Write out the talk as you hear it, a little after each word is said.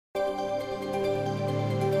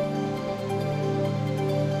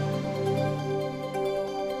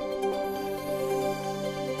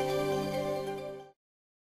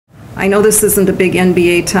I know this isn't a big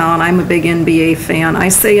NBA town. I'm a big NBA fan. I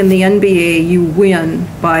say in the NBA, you win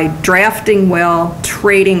by drafting well,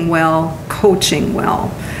 trading well, coaching well.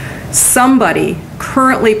 Somebody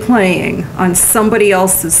currently playing on somebody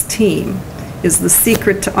else's team is the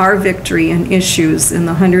secret to our victory in issues in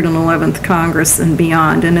the 111th Congress and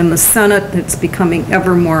beyond. And in the Senate, it's becoming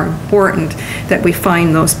ever more important that we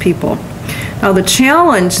find those people. Now the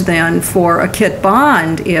challenge then for a Kit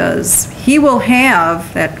Bond is he will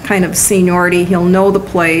have that kind of seniority. He'll know the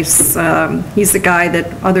place. He's a guy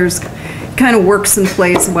that others kind of works and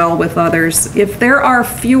plays well with others. If there are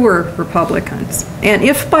fewer Republicans, and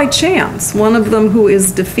if by chance one of them who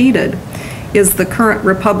is defeated is the current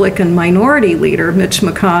Republican minority leader, Mitch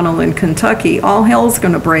McConnell in Kentucky, all hell's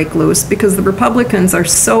going to break loose because the Republicans are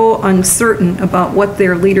so uncertain about what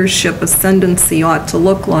their leadership ascendancy ought to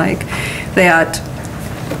look like that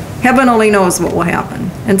heaven only knows what will happen.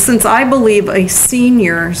 And since I believe a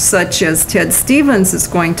senior such as Ted Stevens is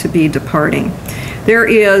going to be departing, there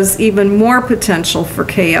is even more potential for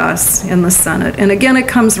chaos in the Senate. And again, it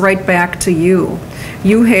comes right back to you.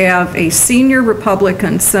 You have a senior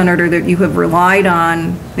Republican senator that you have relied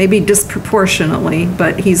on, maybe disproportionately,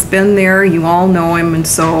 but he's been there, you all know him,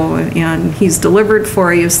 and he's delivered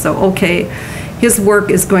for you, so okay, his work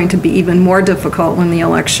is going to be even more difficult when the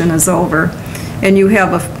election is over. And you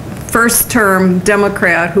have a first-term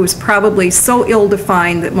Democrat who's probably so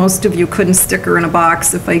ill-defined that most of you couldn't stick her in a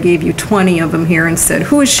box if I gave you 20 of them here and said,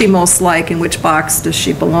 who is she most like and which box does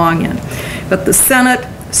she belong in? But the Senate,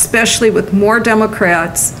 especially with more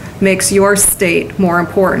Democrats, makes your state more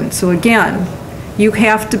important. So again, you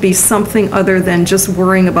have to be something other than just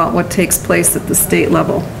worrying about what takes place at the state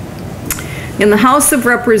level. In the House of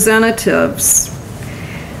Representatives,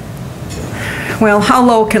 well, how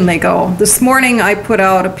low can they go? This morning I put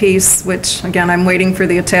out a piece, which again, I'm waiting for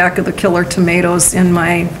the attack of the killer tomatoes in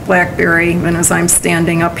my BlackBerry, and as I'm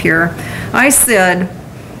standing up here, I said,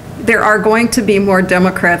 there are going to be more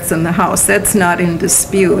Democrats in the House. That's not in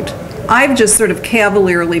dispute. I've just sort of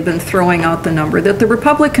cavalierly been throwing out the number that the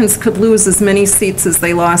Republicans could lose as many seats as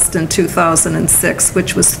they lost in 2006,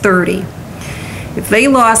 which was 30. If they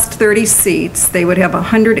lost 30 seats, they would have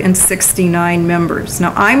 169 members.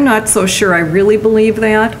 Now, I'm not so sure I really believe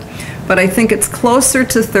that, but I think it's closer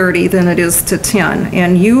to 30 than it is to 10.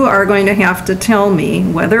 And you are going to have to tell me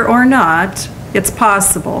whether or not it's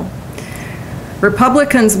possible.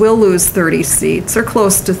 Republicans will lose 30 seats, or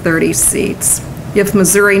close to 30 seats, if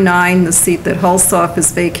Missouri 9, the seat that Hulshoff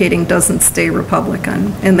is vacating, doesn't stay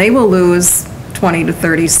Republican. And they will lose 20 to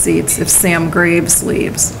 30 seats if Sam Graves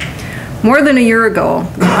leaves. More than a year ago,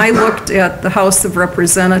 I looked at the House of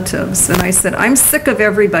Representatives and I said, I'm sick of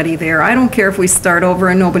everybody there. I don't care if we start over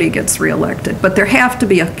and nobody gets reelected, but there have to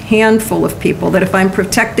be a handful of people that if I'm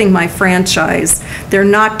protecting my franchise, they're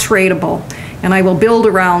not tradable, and I will build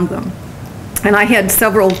around them. And I had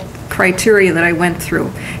several criteria that I went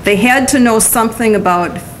through. They had to know something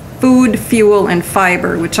about food, fuel, and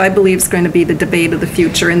fiber, which I believe is going to be the debate of the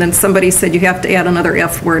future. And then somebody said you have to add another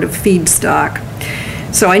F word of feedstock.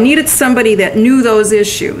 So I needed somebody that knew those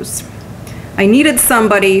issues. I needed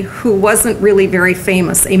somebody who wasn't really very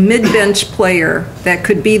famous, a mid-bench player that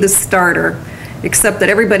could be the starter, except that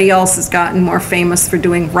everybody else has gotten more famous for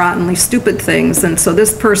doing rottenly stupid things. And so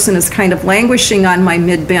this person is kind of languishing on my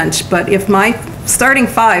mid-bench. But if my starting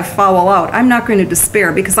five foul out, I'm not going to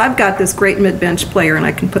despair because I've got this great mid-bench player and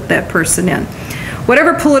I can put that person in.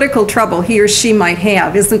 Whatever political trouble he or she might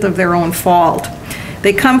have isn't of their own fault.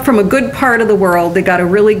 They come from a good part of the world, they got a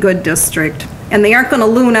really good district, and they aren't going to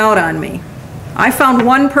loon out on me. I found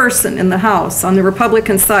one person in the House on the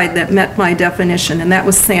Republican side that met my definition, and that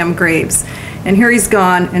was Sam Graves. And here he's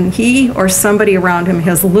gone, and he or somebody around him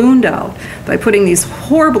has looned out by putting these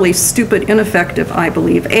horribly stupid, ineffective, I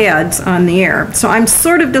believe, ads on the air. So I'm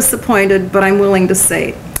sort of disappointed, but I'm willing to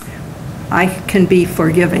say I can be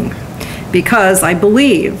forgiving. Because I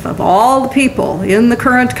believe of all the people in the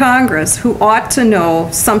current Congress who ought to know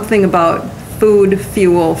something about food,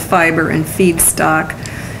 fuel, fiber, and feedstock,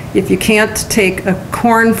 if you can't take a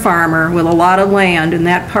corn farmer with a lot of land in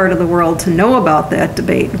that part of the world to know about that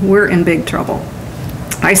debate, we're in big trouble.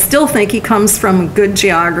 I still think he comes from good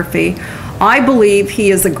geography. I believe he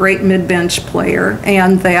is a great mid-bench player,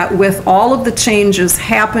 and that with all of the changes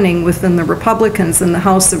happening within the Republicans in the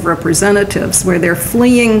House of Representatives, where they're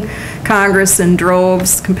fleeing Congress in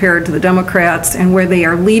droves compared to the Democrats, and where they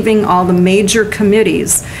are leaving all the major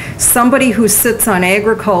committees, somebody who sits on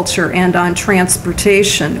agriculture and on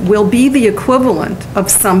transportation will be the equivalent of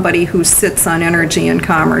somebody who sits on energy and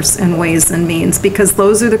commerce and ways and means, because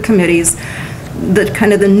those are the committees the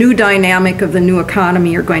kind of the new dynamic of the new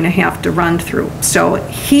economy you're going to have to run through. So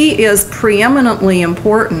he is preeminently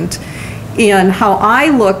important in how I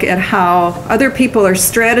look at how other people are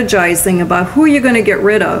strategizing about who you're going to get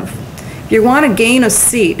rid of. If you want to gain a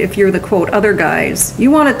seat, if you're the quote other guys, you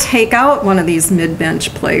want to take out one of these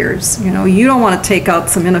mid-bench players. You know, you don't want to take out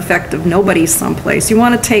some ineffective nobody someplace. You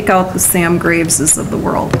want to take out the Sam Graveses of the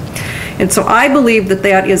world. And so I believe that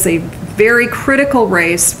that is a very critical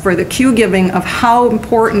race for the cue giving of how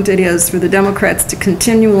important it is for the Democrats to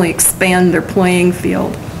continually expand their playing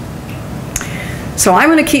field. So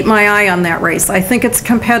I'm going to keep my eye on that race. I think it's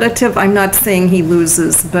competitive. I'm not saying he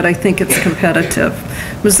loses, but I think it's competitive.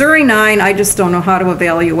 Missouri 9, I just don't know how to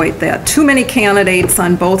evaluate that. Too many candidates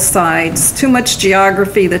on both sides, too much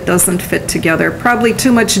geography that doesn't fit together, probably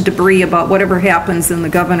too much debris about whatever happens in the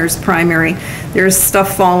governor's primary. There's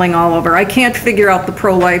stuff falling all over. I can't figure out the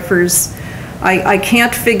pro-lifers. I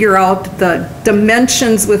can't figure out the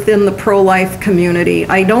dimensions within the pro-life community.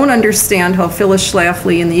 I don't understand how Phyllis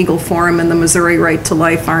Schlafly and the Eagle Forum and the Missouri Right to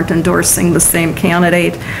Life aren't endorsing the same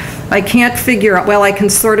candidate. I can't figure out, well, I can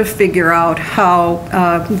sort of figure out how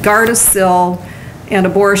Gardasil and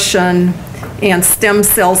abortion and stem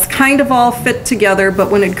cells kind of all fit together,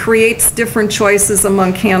 but when it creates different choices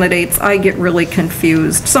among candidates, I get really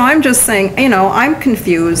confused. So I'm just saying, you know, I'm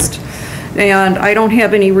confused. And I don't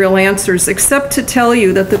have any real answers except to tell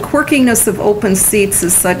you that the quirkiness of open seats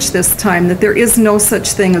is such this time that there is no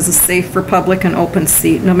such thing as a safe Republican open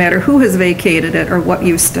seat, no matter who has vacated it or what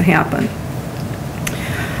used to happen.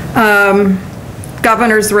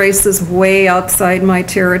 Governor's race is way outside my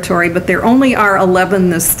territory, but there only are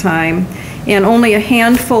 11 this time, and only a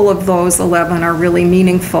handful of those 11 are really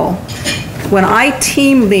meaningful. When I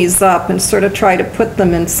team these up and sort of try to put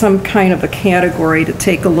them in some kind of a category to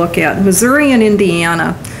take a look at, Missouri and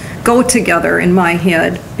Indiana go together in my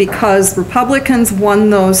head because Republicans won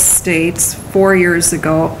those states 4 years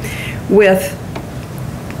ago with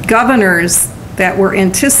governors that were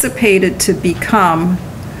anticipated to become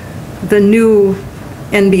the new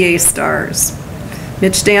NBA stars.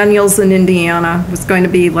 Mitch Daniels in Indiana was going to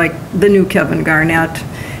be like the new Kevin Garnett,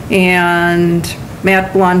 and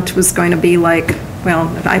Matt Blunt was going to be like, well,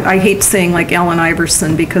 I hate saying like Allen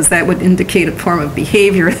Iverson because that would indicate a form of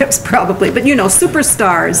behavior that's probably, but you know,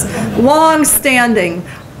 superstars, long-standing,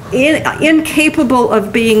 incapable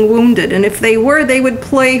of being wounded, and if they were, they would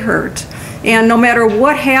play hurt. And no matter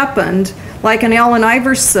what happened, like an Allen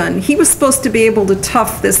Iverson, he was supposed to be able to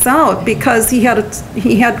tough this out because he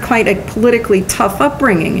had quite a politically tough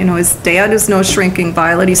upbringing. You know, his dad is no shrinking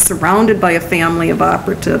violet. He's surrounded by a family of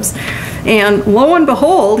operatives. And lo and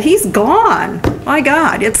behold, he's gone. My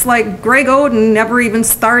God, it's like Greg Oden never even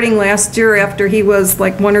starting last year after he was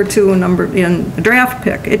like 1 or 2 in the draft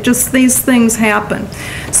pick. It just, these things happen.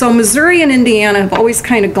 So Missouri and Indiana have always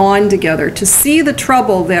kind of gone together to see the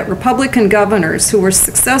trouble that Republican governors who were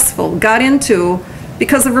successful got into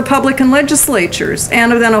because of Republican legislatures,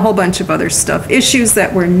 and then a whole bunch of other stuff, issues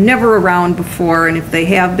that were never around before, and if they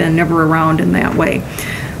have been, never around in that way.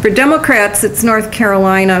 For Democrats, it's North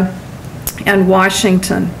Carolina and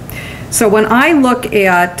Washington. So when I look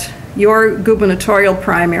at your gubernatorial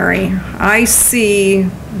primary, I see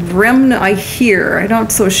I hear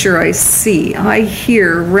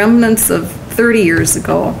remnants of 30 years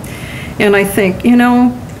ago, and I think, you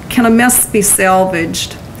know, can a mess be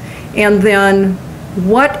salvaged? And then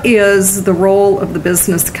what is the role of the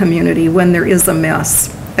business community when there is a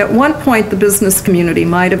mess? At one point, the business community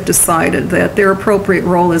might have decided that their appropriate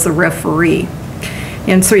role is a referee.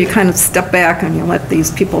 And so you kind of step back and you let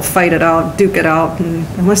these people fight it out, duke it out, and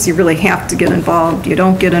unless you really have to get involved, you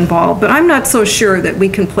don't get involved. But I'm not so sure that we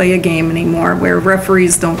can play a game anymore where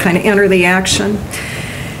referees don't kind of enter the action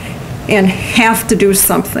and have to do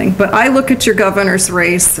something. But I look at your governor's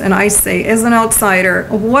race and I say, as an outsider,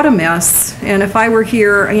 what a mess. And if I were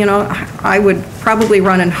here, you know, I would probably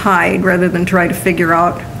run and hide rather than try to figure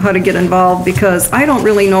out how to get involved, because I don't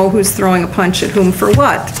really know who's throwing a punch at whom for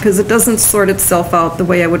what, because it doesn't sort itself out the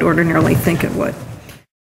way I would ordinarily think it would.